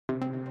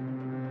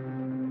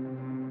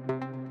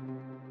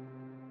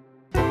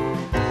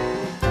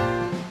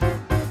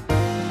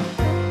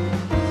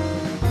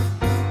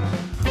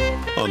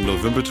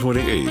November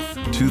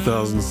 28th,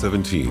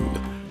 2017,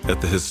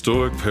 at the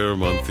historic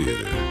Paramount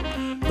Theater,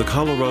 the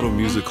Colorado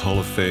Music Hall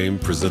of Fame,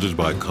 presented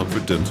by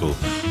Comfort Dental,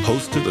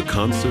 hosted a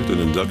concert and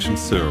induction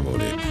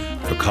ceremony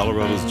for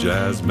Colorado's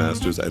Jazz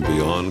Masters and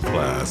Beyond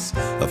class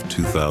of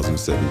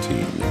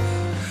 2017.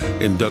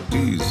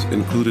 Inductees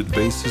included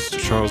bassist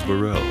Charles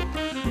Burrell,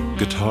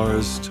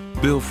 guitarist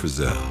Bill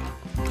Frisell,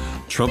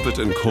 trumpet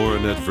and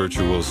cornet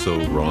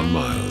virtuoso Ron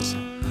Miles,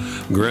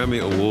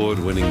 Grammy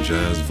Award-winning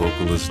jazz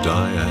vocalist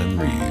Diane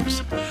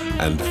Reeves,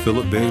 and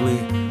Philip Bailey,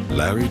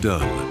 Larry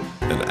Dunn,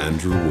 and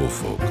Andrew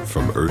Woolfolk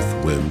from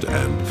Earth, Wind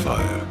and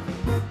Fire.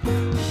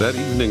 That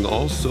evening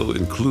also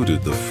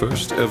included the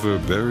first ever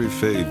Barry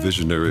Fay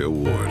Visionary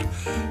Award,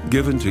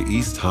 given to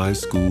East High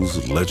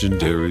School's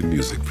legendary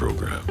music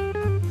program.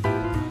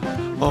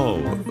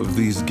 All of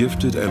these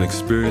gifted and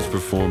experienced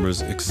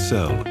performers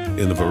excel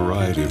in a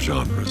variety of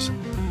genres,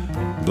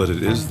 but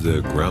it is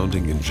their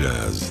grounding in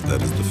jazz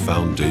that is the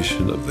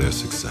foundation of their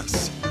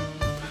success.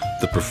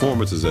 The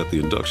performances at the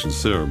induction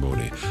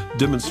ceremony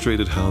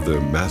demonstrated how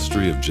their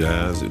mastery of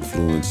jazz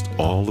influenced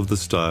all of the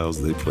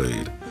styles they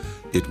played.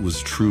 It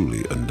was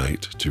truly a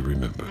night to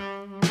remember.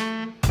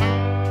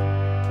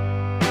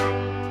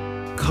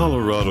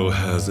 Colorado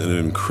has an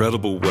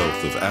incredible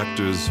wealth of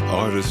actors,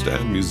 artists,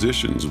 and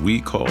musicians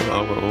we call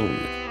our own.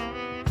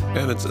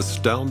 And it's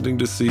astounding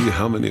to see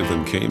how many of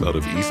them came out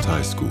of East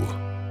High School.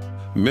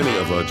 Many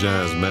of our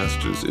Jazz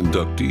Masters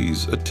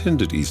inductees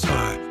attended East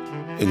High,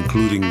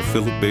 including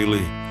Philip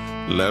Bailey,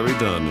 Larry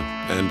Dunn,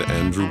 and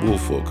Andrew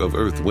Woolfolk of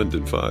Earth, Wind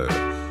and Fire,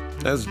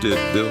 as did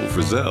Bill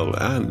Frisell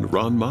and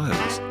Ron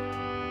Miles.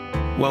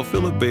 While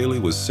Philip Bailey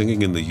was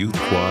singing in the youth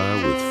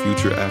choir with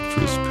future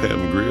actress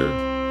Pam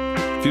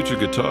Grier, future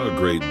guitar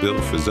great Bill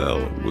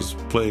Frisell was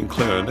playing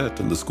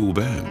clarinet in the school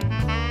band.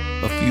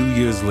 A few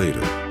years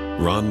later,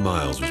 Ron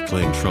Miles was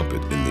playing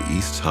trumpet in the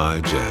East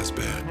High Jazz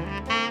Band.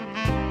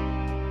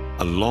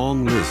 A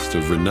long list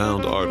of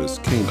renowned artists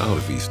came out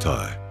of East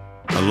High,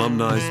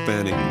 alumni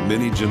spanning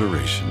many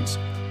generations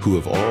who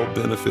have all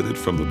benefited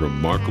from the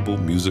remarkable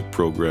music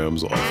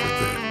programs offered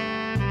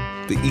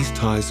there. The East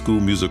High School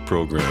Music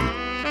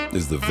Program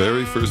is the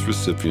very first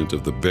recipient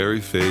of the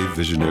Barry Fay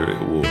Visionary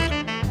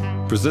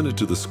Award, presented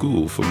to the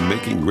school for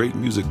making great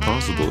music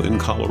possible in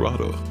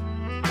Colorado.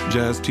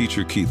 Jazz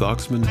teacher Keith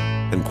Oxman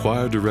and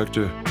choir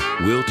director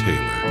Will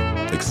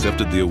Taylor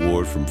accepted the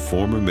award from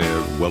former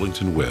Mayor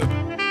Wellington Webb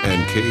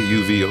and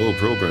KUVO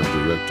program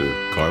director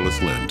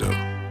Carlos Lando.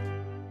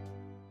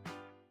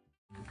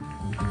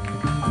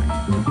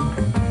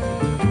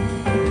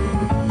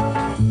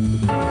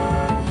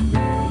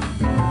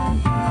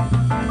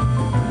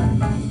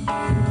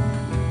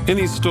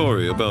 Any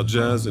story about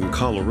jazz in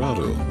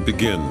Colorado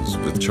begins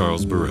with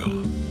Charles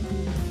Burrell.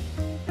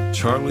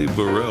 Charlie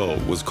Burrell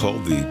was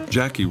called the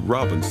Jackie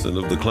Robinson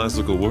of the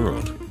classical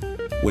world.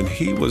 When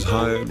he was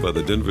hired by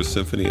the Denver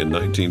Symphony in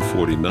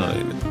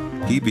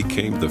 1949, he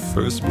became the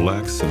first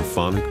black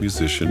symphonic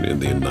musician in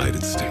the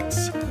United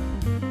States.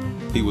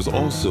 He was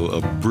also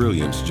a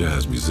brilliant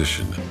jazz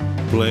musician,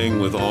 playing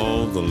with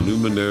all the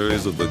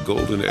luminaries of the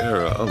golden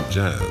era of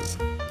jazz.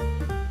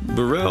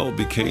 Burrell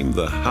became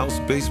the house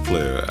bass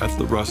player at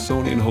the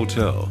Rossonian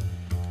Hotel,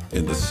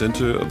 in the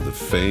center of the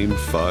famed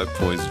Five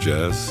Points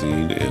jazz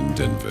scene in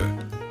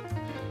Denver.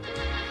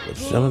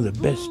 Some of the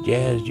best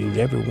jazz you'd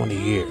ever want to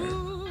hear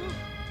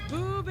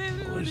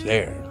was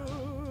there.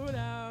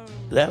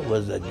 That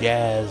was a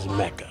jazz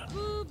mecca.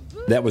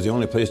 That was the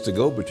only place to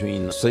go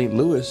between St.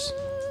 Louis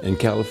and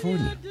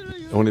California.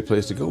 The only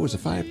place to go was the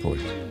Five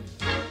Points.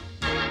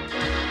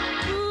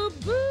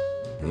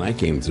 When I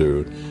came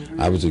through,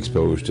 I was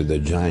exposed to the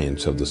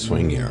giants of the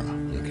swing era,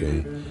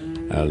 okay?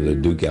 The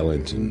Duke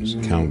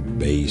Ellingtons, Count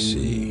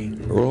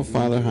Basie, Earl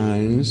Father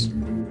Hines,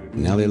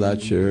 Nellie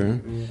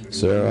Lutcher,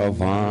 Sarah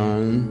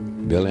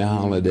Vaughan, Billie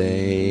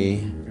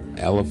Holiday,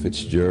 Ella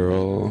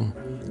Fitzgerald.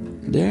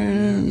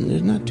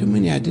 There's not too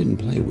many I didn't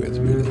play with,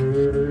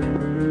 really.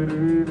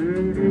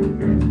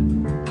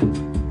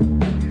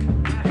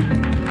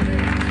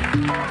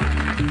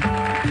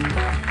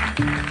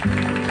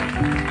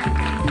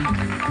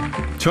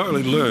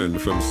 Charlie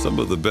learned from some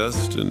of the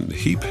best, and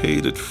he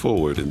paid it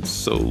forward in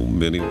so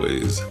many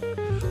ways.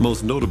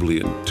 Most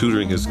notably in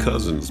tutoring his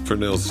cousins,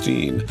 Pernell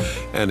Steen,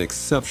 an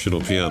exceptional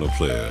piano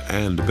player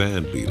and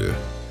band leader.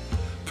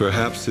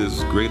 Perhaps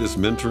his greatest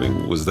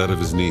mentoring was that of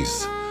his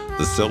niece,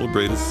 the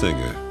celebrated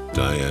singer,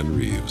 Diane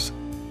Reeves.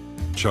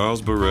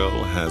 Charles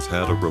Burrell has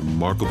had a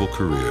remarkable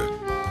career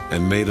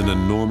and made an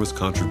enormous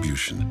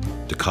contribution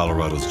to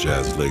Colorado's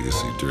jazz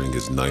legacy during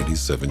his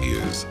 97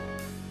 years.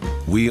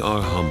 We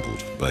are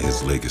humbled by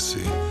his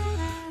legacy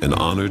and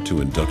honored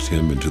to induct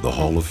him into the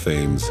Hall of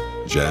Fame's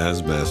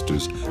Jazz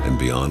Masters and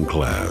Beyond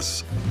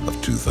class of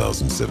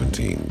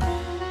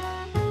 2017.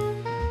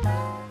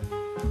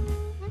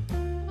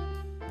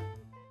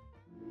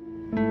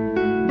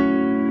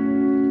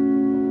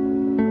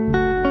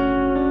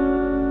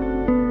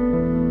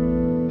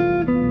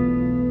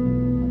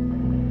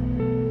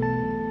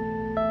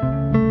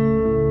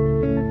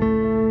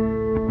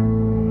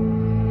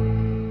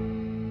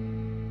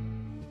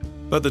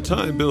 By the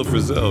time Bill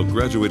Frisell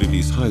graduated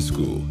East High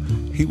School,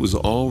 he was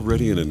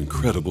already an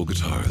incredible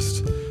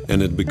guitarist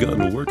and had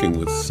begun working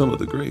with some of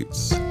the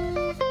greats.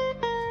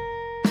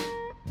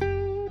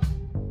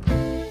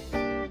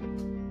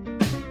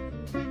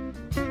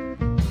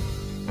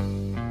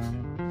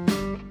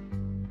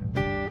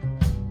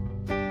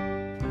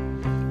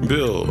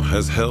 Bill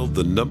has held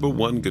the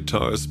 #1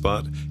 guitarist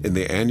spot in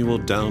the annual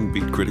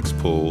Downbeat Critics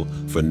Poll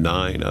for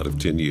 9 out of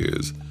 10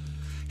 years.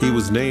 He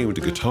was named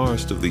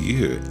Guitarist of the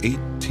Year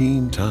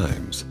 18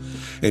 times,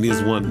 and he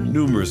has won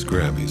numerous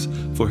Grammys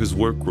for his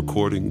work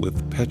recording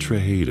with Petra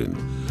Haden,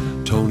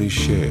 Tony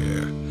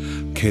Scher,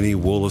 Kenny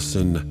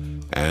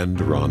Wollesen, and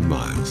Ron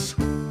Miles.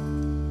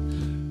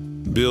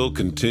 Bill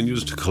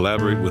continues to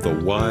collaborate with a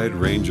wide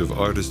range of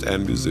artists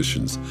and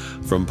musicians,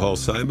 from Paul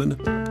Simon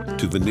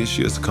to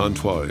Vinicius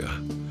Cantuaria.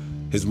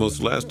 His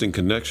most lasting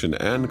connection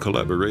and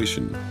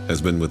collaboration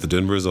has been with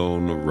Denver's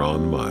own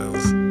Ron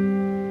Miles.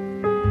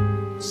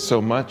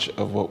 So much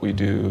of what we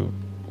do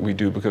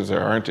because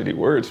there aren't any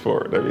words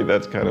for it. I mean,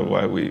 that's kind of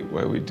why we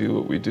do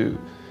what we do.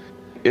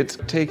 It's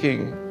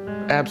taking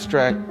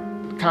abstract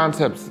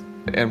concepts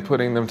and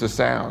putting them to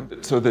sound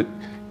so that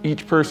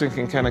each person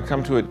can kind of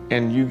come to it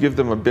and you give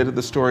them a bit of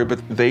the story, but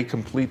they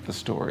complete the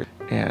story.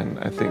 And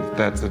I think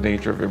that's the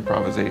nature of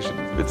improvisation.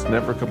 It's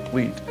never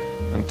complete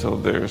until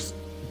there's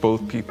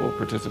both people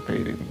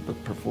participating, the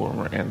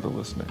performer and the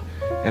listener.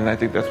 And I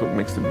think that's what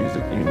makes the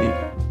music unique.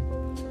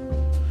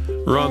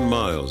 Ron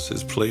Miles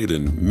has played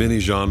in many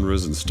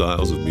genres and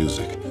styles of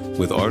music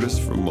with artists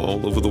from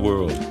all over the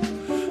world.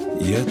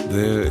 Yet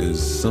there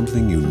is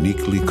something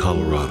uniquely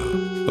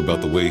Colorado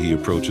about the way he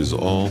approaches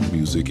all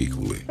music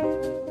equally.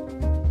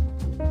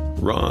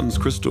 Ron's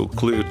crystal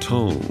clear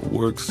tone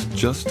works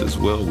just as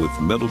well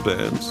with metal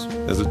bands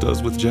as it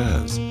does with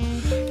jazz.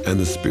 And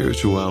the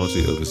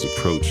spirituality of his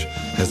approach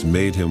has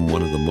made him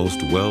one of the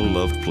most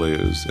well-loved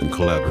players and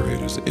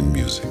collaborators in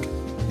music.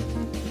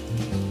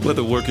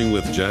 Whether working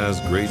with jazz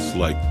greats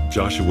like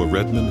Joshua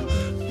Redman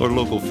or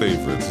local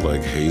favorites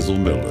like Hazel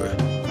Miller,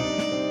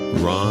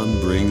 Ron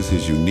brings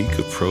his unique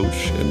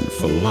approach and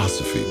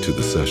philosophy to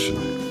the session.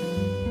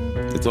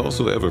 It's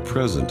also ever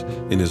present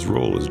in his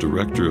role as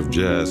Director of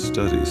Jazz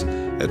Studies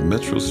at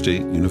Metro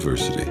State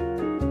University.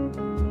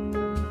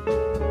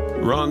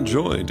 Ron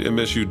joined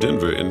MSU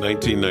Denver in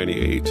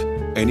 1998,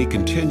 and he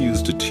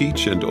continues to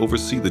teach and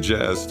oversee the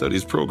Jazz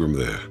Studies program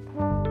there.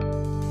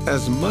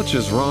 As much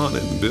as Ron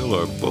and Bill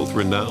are both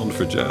renowned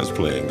for jazz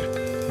playing,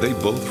 they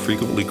both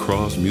frequently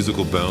cross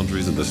musical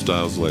boundaries in the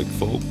styles like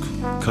folk,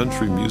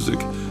 country music,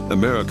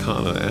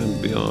 Americana, and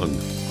beyond.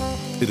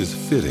 It is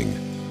fitting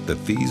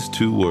that these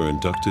two were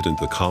inducted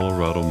into the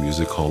Colorado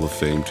Music Hall of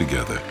Fame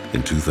together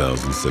in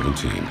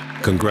 2017.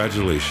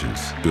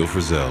 Congratulations, Bill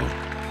Frisell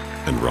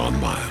and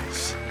Ron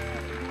Miles.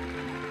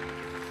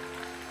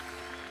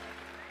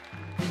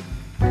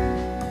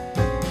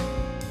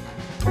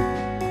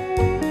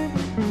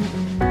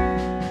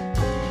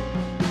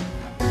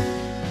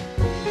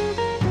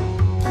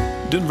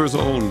 Denver's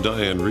own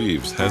Diane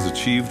Reeves has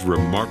achieved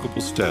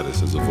remarkable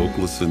status as a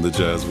vocalist in the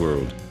jazz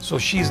world. So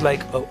she's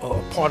like a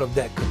part of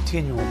that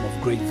continuum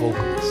of great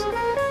vocalists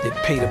that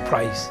pay the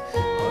price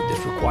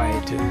that's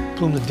required to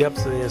plume the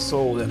depths of their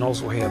soul and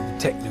also have the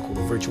technical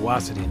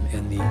virtuosity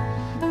and the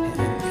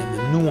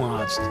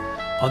nuanced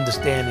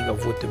understanding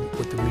of what the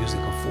music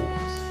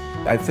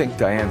affords. I think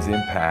Diane's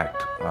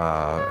impact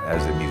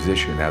as a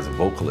musician, as a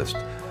vocalist,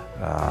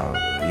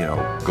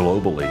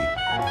 globally,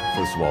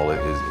 first of all,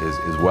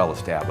 is well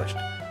established.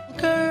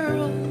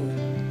 Girl,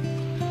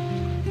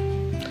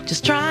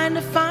 just trying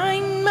to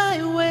find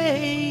my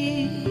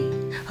way.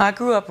 I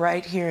grew up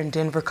right here in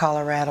Denver,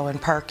 Colorado, in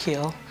Park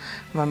Hill.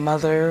 My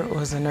mother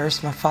was a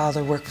nurse. My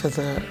father worked for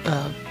the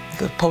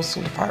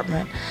postal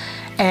department,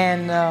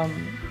 and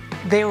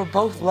they were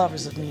both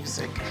lovers of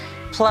music.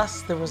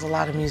 Plus, there was a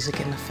lot of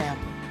music in the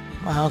family.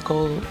 My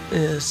uncle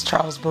is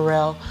Charles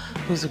Burrell,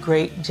 who's a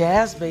great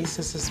jazz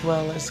bassist as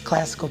well as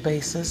classical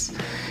bassist.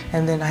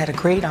 And then I had a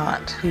great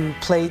aunt who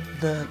played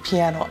the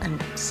piano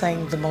and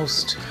sang the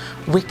most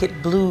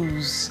wicked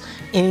blues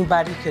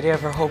anybody could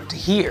ever hope to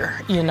hear,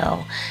 you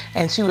know.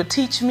 And she would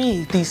teach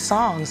me these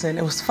songs, and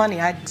it was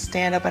funny. I'd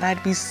stand up and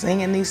I'd be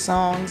singing these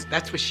songs.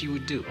 That's what she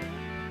would do.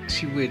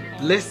 She would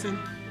listen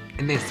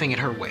and then sing it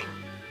her way.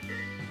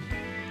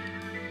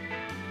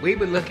 We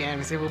would look at her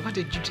and say, well, what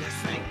did you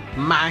just sing?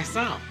 My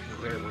song.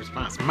 Her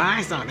response,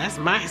 my song, that's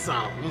my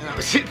song. You know,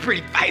 she's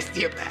pretty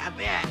feisty about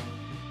that.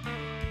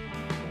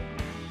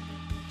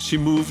 She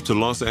moved to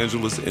Los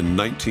Angeles in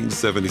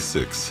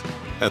 1976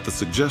 at the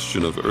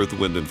suggestion of Earth,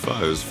 Wind &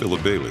 Fire's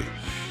Philip Bailey,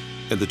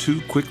 and the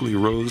two quickly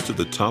rose to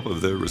the top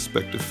of their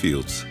respective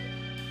fields.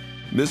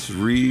 Miss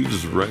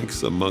Reeves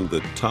ranks among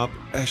the top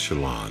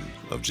echelon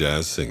of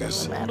jazz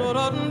singers.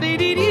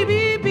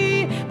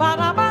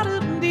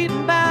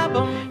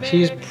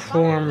 She's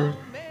performed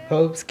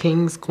popes,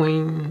 kings,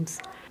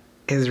 queens,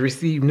 has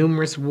received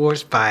numerous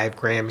awards, 5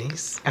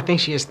 Grammys. I think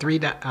she has 3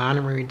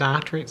 honorary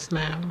doctorates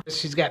now.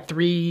 She's got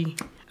 3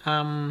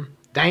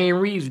 Diane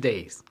Reeves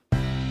days.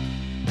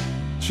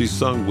 She She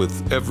sung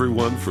with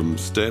everyone from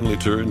Stanley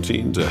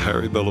Turrentine to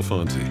Harry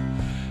Belafonte,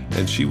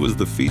 and she was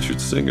the featured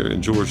singer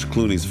in George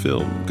Clooney's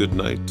film Good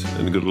Night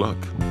and Good Luck.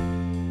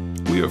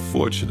 We are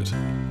fortunate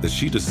that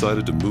she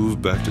decided to move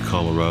back to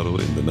Colorado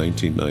in the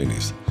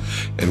 1990s,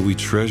 and we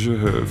treasure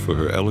her for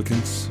her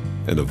elegance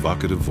and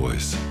evocative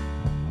voice,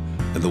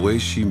 and the way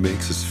she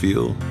makes us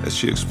feel as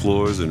she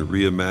explores and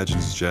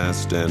reimagines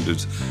jazz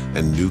standards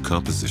and new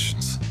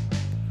compositions.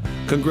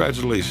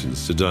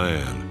 Congratulations to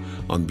Diane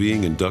on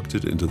being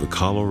inducted into the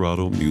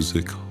Colorado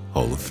Music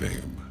Hall of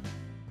Fame.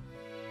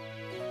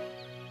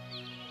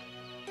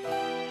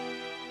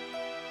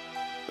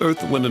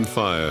 Earth, Wind &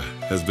 Fire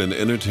has been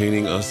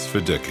entertaining us for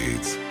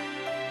decades,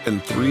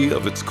 and 3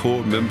 of its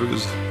core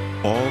members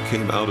all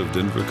came out of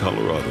Denver,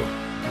 Colorado.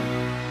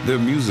 Their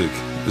music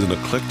is an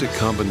eclectic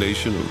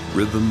combination of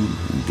rhythm,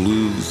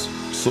 blues,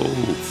 soul,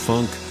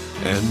 funk,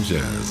 and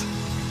jazz.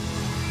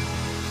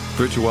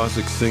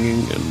 Virtuosic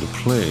singing and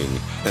playing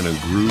and a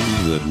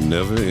groove that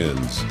never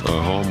ends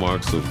are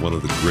hallmarks of one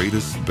of the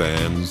greatest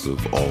bands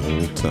of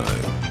all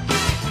time.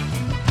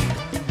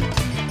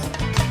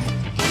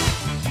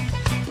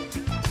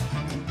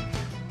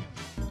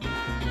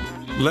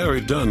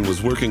 Larry Dunn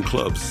was working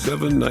clubs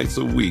 7 nights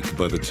a week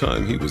by the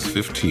time he was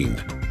 15,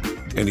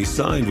 and he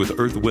signed with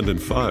Earth,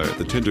 Wind & Fire at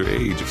the tender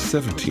age of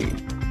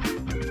 17.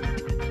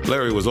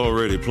 Larry was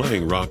already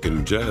playing rock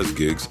and jazz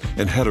gigs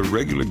and had a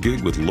regular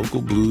gig with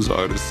local blues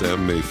artist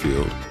Sam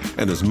Mayfield,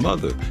 and his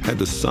mother had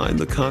to sign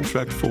the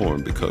contract for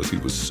him because he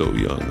was so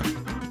young.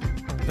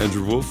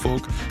 Andrew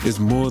Woolfolk is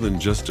more than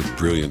just a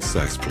brilliant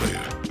sax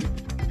player.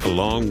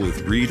 Along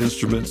with reed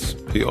instruments,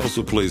 he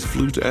also plays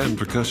flute and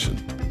percussion.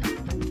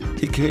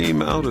 He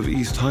came out of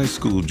East High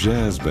School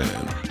Jazz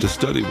Band to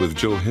study with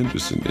Joe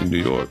Henderson in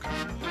New York,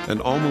 and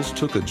almost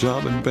took a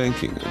job in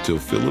banking until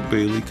Philip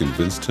Bailey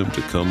convinced him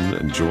to come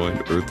and join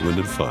Earth,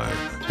 Wind & Fire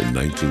in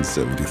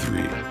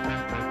 1973.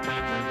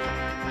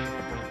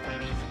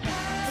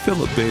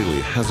 Philip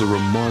Bailey has a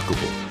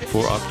remarkable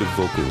 4-octave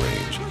vocal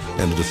range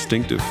and a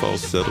distinctive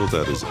falsetto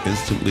that is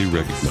instantly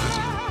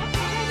recognizable.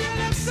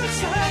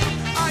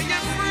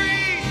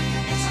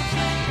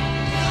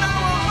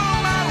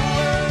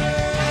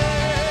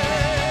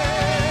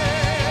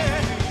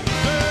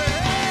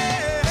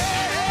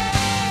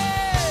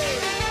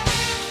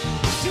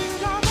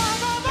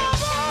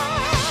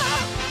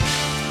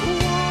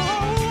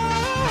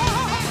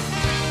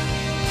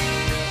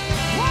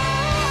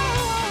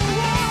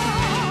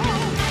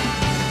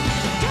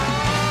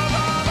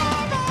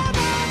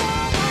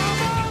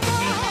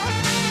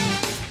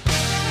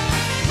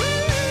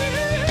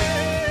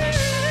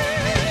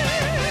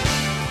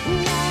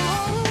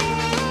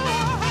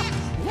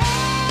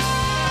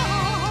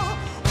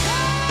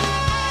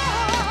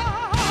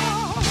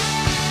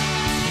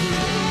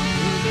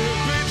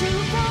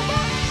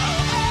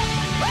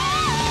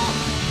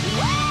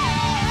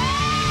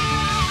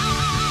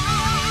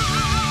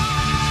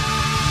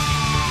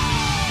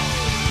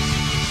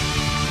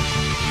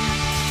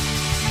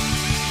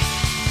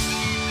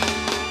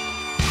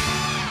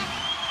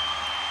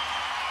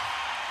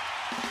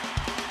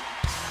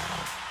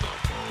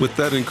 With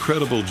that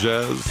incredible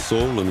jazz,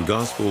 soul, and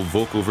gospel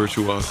vocal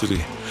virtuosity,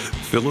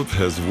 Philip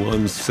has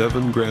won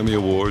 7 Grammy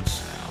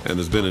Awards and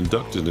has been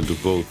inducted into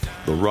both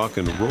the Rock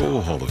and Roll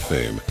Hall of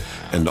Fame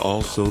and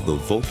also the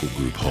Vocal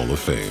Group Hall of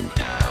Fame.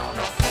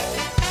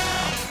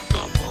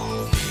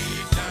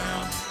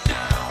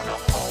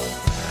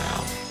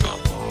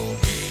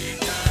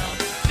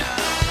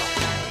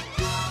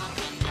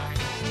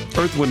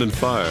 Earth, Wind &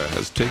 Fire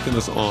has taken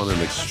us on an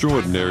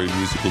extraordinary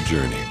musical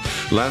journey,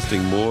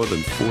 lasting more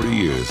than 40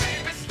 years.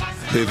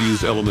 They've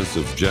used elements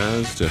of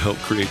jazz to help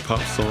create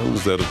pop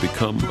songs that have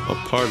become a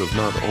part of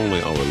not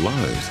only our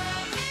lives,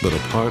 but a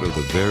part of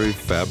the very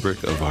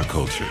fabric of our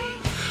culture,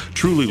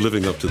 truly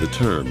living up to the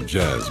term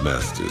jazz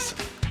masters.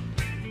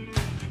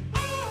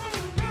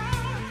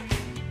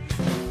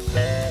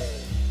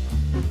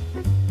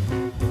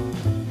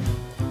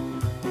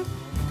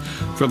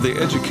 From the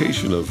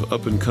education of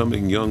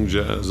up-and-coming young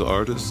jazz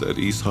artists at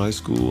East High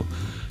School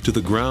to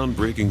the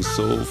groundbreaking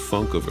soul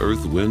funk of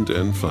Earth, Wind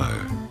 &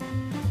 Fire,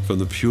 from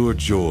the pure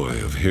joy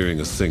of hearing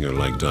a singer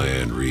like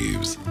Diane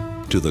Reeves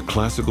to the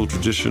classical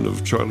tradition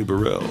of Charlie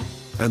Burrell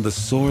and the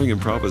soaring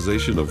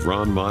improvisation of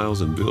Ron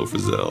Miles and Bill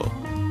Frisell,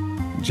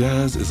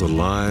 jazz is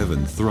alive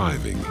and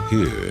thriving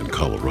here in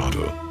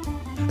Colorado.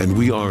 And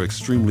we are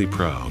extremely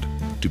proud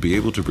to be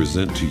able to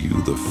present to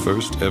you the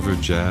first ever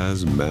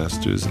Jazz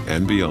Masters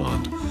and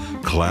Beyond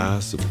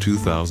Class of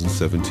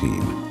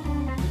 2017.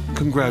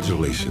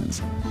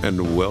 Congratulations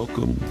and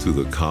welcome to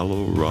the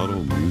Colorado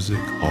Music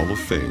Hall of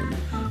Fame,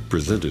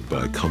 presented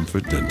by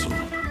Comfort Dental.